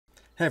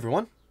Hey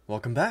everyone,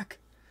 welcome back.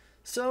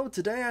 So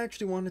today I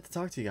actually wanted to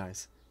talk to you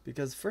guys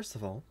because first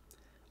of all,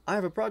 I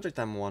have a project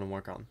I want to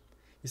work on.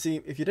 You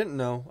see, if you didn't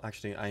know, I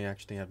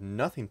actually have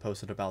nothing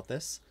posted about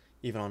this,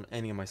 even on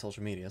any of my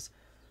social medias.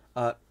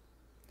 Uh,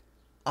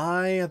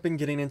 I have been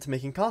getting into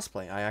making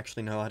cosplay. I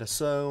actually know how to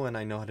sew and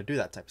I know how to do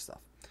that type of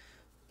stuff.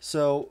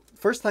 So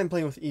first time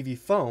playing with EV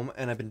foam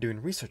and I've been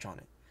doing research on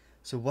it.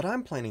 So what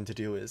I'm planning to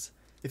do is,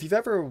 if you've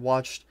ever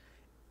watched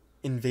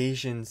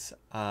Invasion's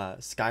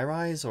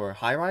Skyrise or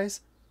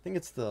Highrise, I think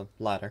it's the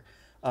latter.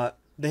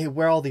 They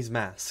wear all these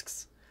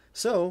masks.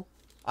 So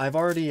I've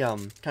already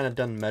kind of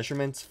done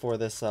measurements for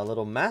this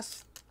little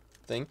mask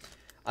thing.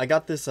 I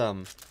got this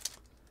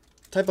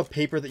type of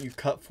paper that you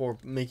cut for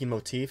making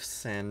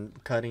motifs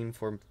and cutting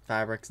for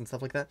fabrics and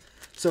stuff like that.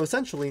 So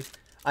essentially,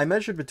 I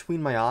measured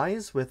between my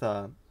eyes with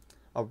a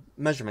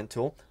measurement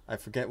tool. I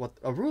forget what,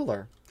 a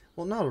ruler.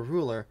 Well, not a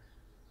ruler.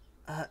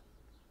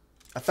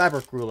 A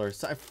fabric ruler.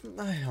 So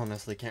I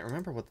honestly can't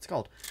remember what it's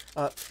called.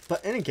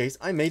 But in any case,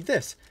 I made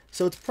this.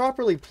 So it's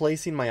properly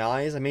placing my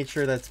eyes. I made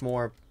sure that it's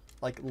more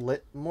like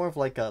more of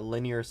like a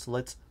linear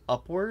slits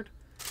upward,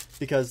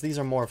 because these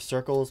are more of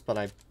circles.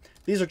 But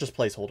these are just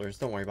placeholders.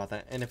 Don't worry about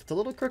that. And if it's a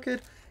little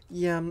crooked,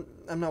 yeah,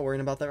 I'm not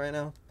worrying about that right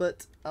now.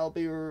 But I'll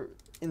be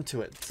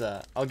into it.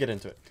 I'll get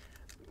into it.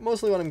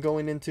 Mostly what I'm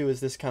going into is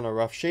this kind of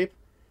rough shape,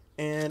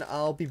 and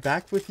I'll be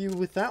back with you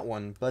with that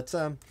one. But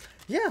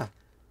yeah.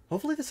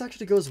 Hopefully this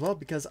actually goes well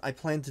because I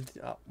plan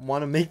to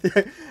want to make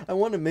I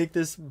want to make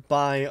this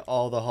by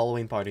all the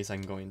Halloween parties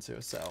I'm going to.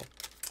 So,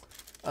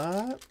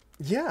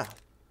 yeah.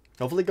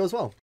 Hopefully it goes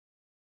well.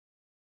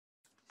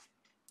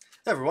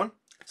 Hey everyone.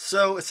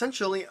 So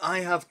essentially,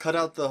 I have cut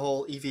out the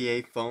whole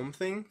EVA foam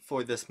thing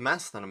for this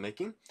mask that I'm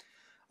making.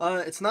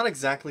 It's not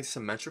exactly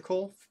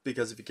symmetrical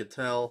because if you could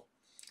tell,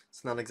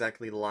 it's not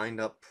exactly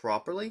lined up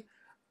properly.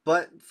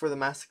 But for the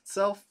mask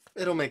itself,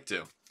 it'll make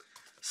do.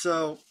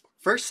 So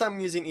first I'm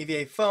using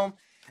EVA foam,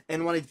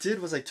 and what I did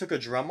was I took a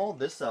Dremel,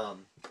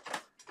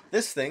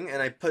 this thing,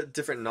 and I put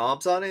different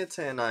knobs on it,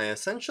 and I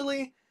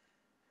essentially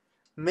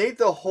made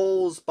the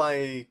holes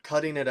by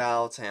cutting it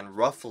out and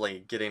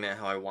roughly getting it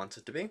how I want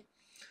it to be.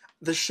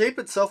 The shape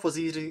itself was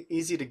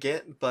easy to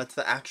get, but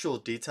the actual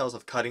details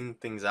of cutting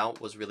things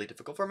out was really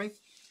difficult for me.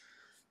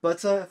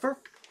 But for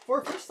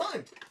a first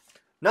time,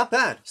 not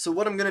bad. So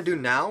what I'm gonna do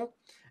now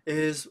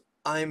is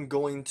I'm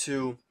going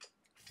to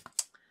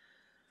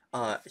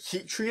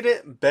heat treat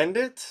it, bend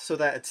it so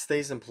that it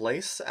stays in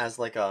place as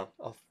like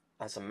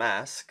as a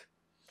mask,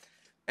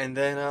 and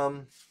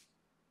then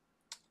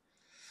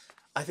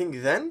I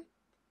think then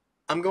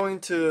I'm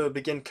going to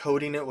begin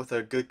coating it with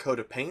a good coat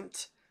of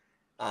paint,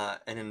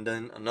 and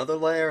then another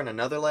layer and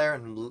another layer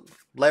and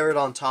layer it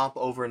on top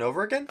over and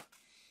over again.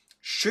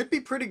 Should be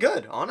pretty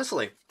good,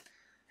 honestly.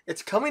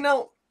 It's coming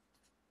out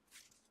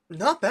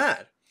not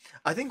bad.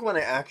 I think when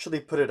I actually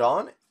put it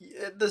on,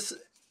 this,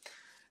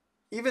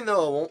 even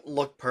though it won't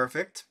look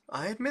perfect,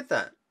 I admit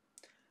that.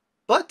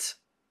 But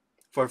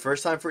for the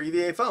first time for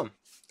EVA foam,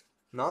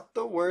 not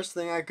the worst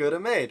thing I could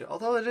have made,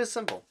 although it is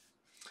simple.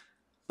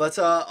 But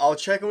I'll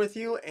check in with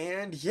you,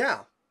 and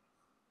yeah.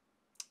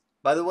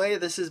 By the way,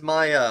 this is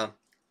my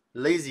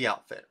lazy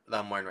outfit that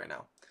I'm wearing right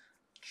now.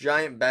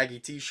 Giant baggy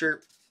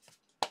t-shirt,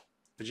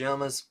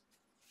 pajamas,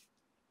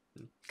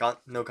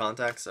 no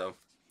contacts, so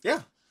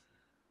yeah.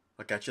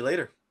 I'll catch you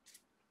later.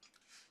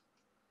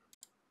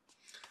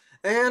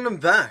 And I'm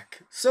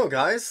back. So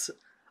guys,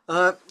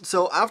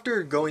 so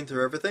after going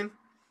through everything,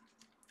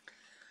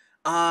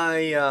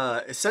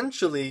 I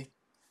essentially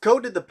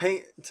coated the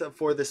paint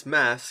for this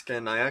mask,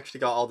 and I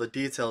actually got all the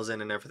details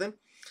in and everything.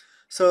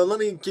 So let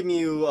me give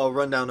you a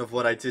rundown of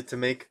what I did to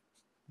make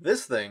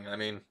this thing. I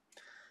mean,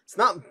 it's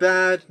not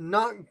bad,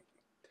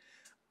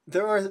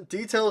 there are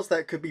details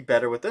that could be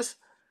better with this.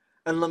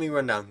 And let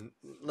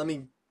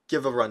me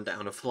give a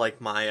rundown of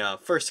like my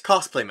first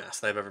cosplay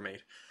mask that I've ever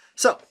made.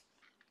 So,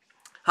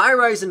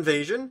 High-Rise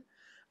Invasion,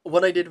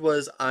 what I did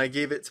was I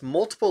gave it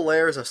multiple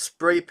layers of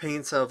spray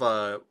paints of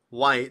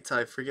white.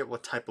 I forget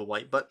what type of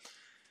white, but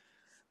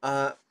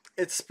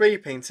it's spray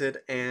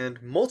painted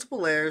and multiple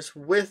layers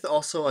with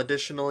also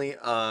additionally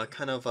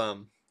kind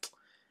of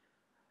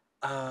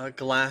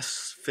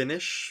glass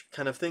finish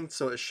kind of thing,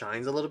 so it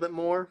shines a little bit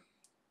more.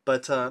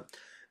 But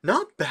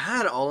not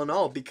bad all in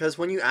all, because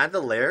when you add the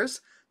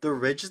layers, the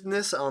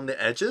rigidness on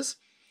the edges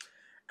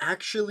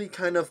actually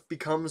kind of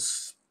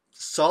becomes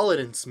solid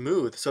and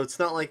smooth. So it's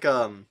not like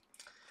the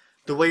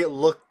way it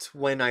looked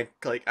when I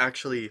like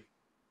actually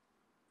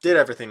did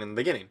everything in the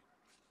beginning.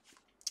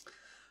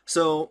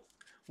 So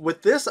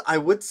with this, I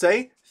would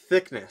say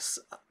thickness.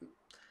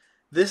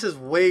 This is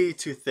way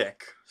too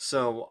thick.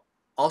 So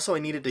also I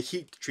needed to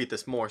heat treat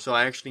this more, so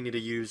I actually need to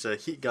use a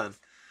heat gun.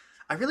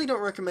 I really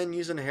don't recommend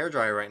using a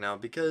hairdryer right now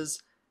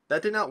because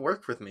that did not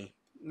work with me.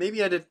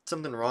 Maybe I did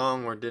something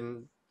wrong or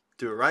didn't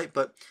do it right,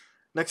 but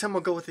next time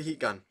I'll go with the heat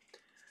gun.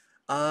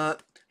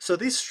 So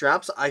these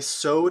straps, I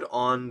sewed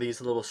on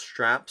these little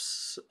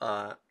straps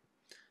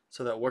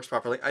so that it works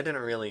properly. I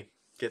didn't really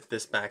get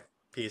this back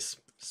piece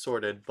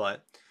sorted,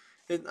 but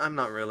I'm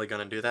not really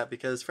going to do that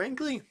because,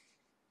 frankly,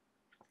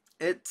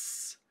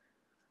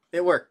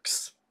 it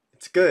works.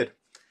 It's good.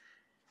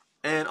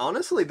 And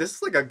honestly, this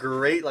is like a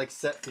great like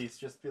set piece.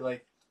 Just be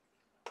like,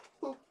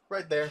 boop,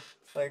 right there.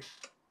 Like,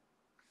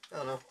 I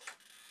don't know.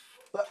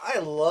 But I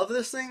love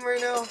this thing right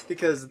now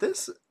because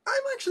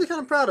I'm actually kind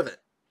of proud of it.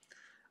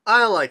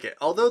 I like it.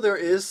 Although there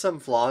is some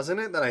flaws in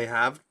it that I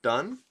have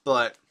done,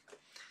 but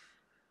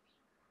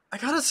I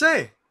gotta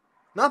say,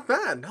 not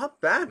bad.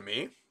 Not bad,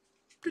 me.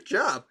 Good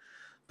job.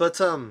 But,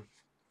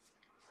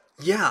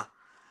 yeah.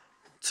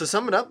 To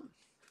sum it up,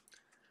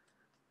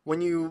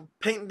 when you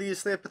paint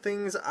these type of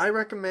things, I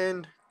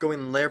recommend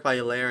going layer by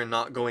layer and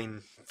not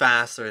going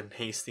fast and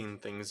hasting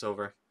things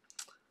over.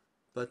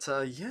 But,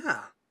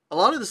 yeah. A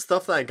lot of the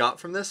stuff that I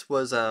got from this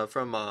was,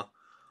 from a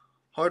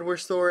hardware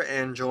store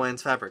and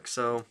Joann's Fabric,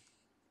 so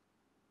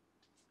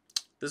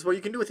this is what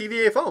you can do with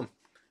EVA foam.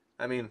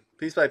 I mean,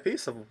 piece by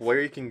piece of where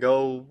you can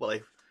go,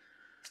 like,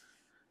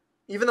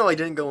 even though I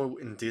didn't go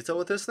in detail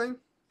with this thing,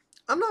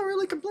 I'm not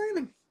really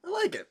complaining. I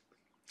like it.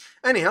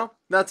 Anyhow,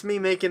 that's me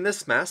making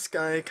this mask.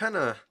 I kind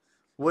of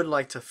would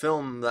like to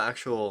film the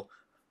actual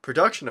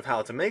production of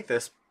how to make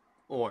this,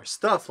 or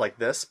stuff like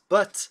this,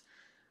 but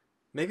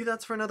maybe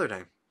that's for another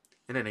day.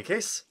 In any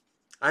case,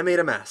 I made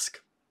a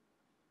mask.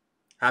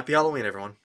 Happy Halloween, everyone.